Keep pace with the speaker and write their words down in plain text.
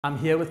I'm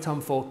here with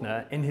Tom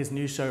Faulkner in his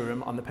new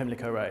showroom on the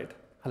Pimlico Road.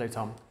 Hello,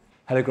 Tom.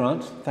 Hello,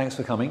 Grant. Thanks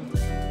for coming.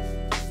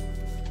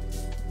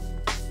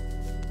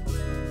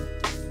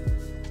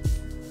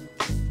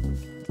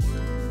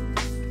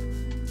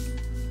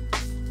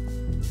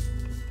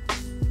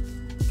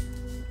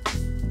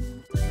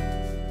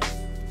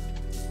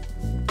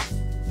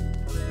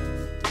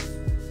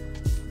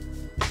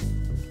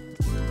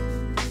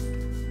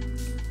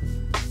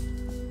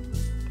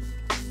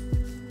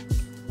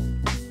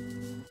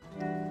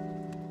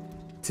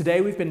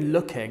 Today we've been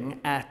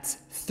looking at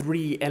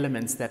three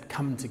elements that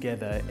come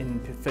together in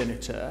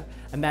furniture,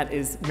 and that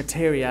is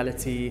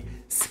materiality,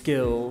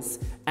 skills,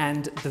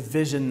 and the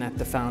vision that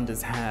the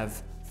founders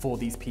have for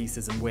these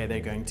pieces and where they're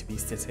going to be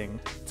sitting.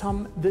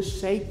 Tom, the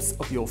shapes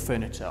of your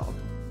furniture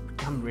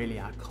become really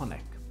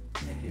iconic.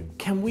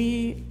 Can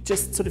we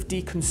just sort of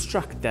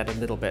deconstruct that a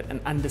little bit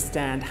and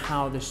understand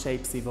how the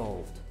shapes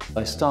evolved?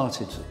 I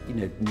started,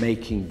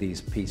 making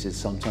these pieces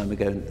some time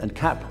ago, and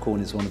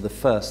Capricorn is one of the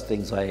first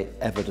things I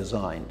ever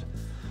designed.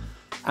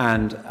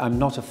 And I'm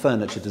not a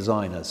furniture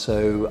designer,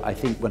 so I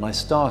think when I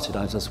started,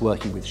 I was just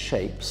working with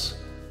shapes.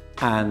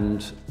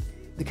 And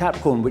the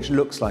Capricorn, which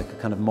looks like a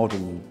kind of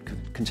modern,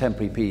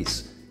 contemporary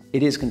piece,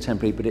 it is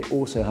contemporary, but it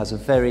also has a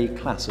very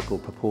classical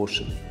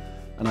proportion.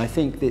 And I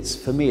think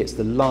for me, it's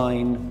the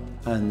line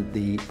and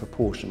the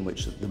proportion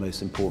which are the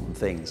most important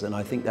things. And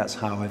I think that's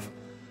how I've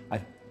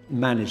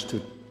managed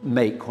to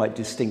make quite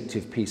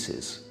distinctive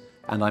pieces.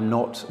 And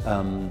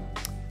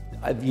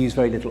I've used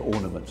very little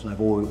ornament, and I've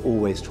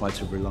always tried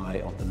to rely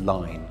on the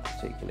line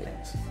particularly.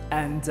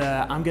 And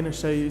I'm going to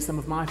show you some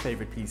of my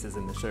favorite pieces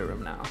in the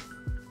showroom now.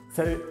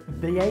 So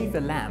the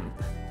Ava lamp,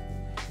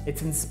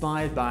 it's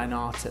inspired by an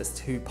artist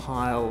who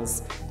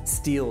piles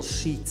steel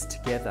sheets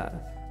together.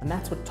 And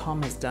that's what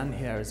Tom has done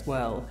here as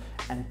well,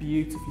 and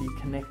beautifully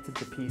connected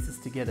the pieces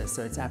together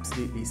so it's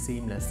absolutely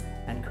seamless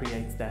and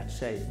creates that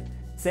shape.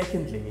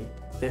 Secondly,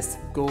 this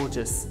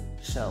gorgeous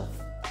shelf,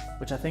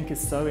 which I think is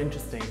so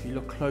interesting. If you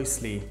look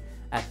closely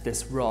at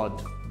this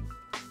rod,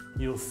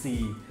 you'll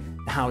see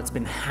how it's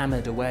been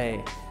hammered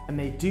away. And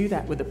they do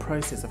that with the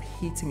process of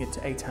heating it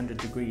to 800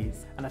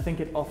 degrees. And I think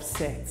it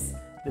offsets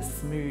the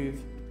smooth,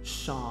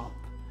 sharp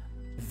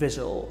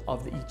visual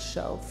of each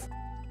shelf.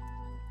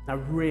 I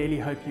really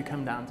hope you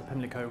come down to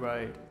Pimlico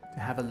Road to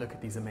have a look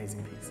at these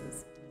amazing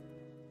pieces.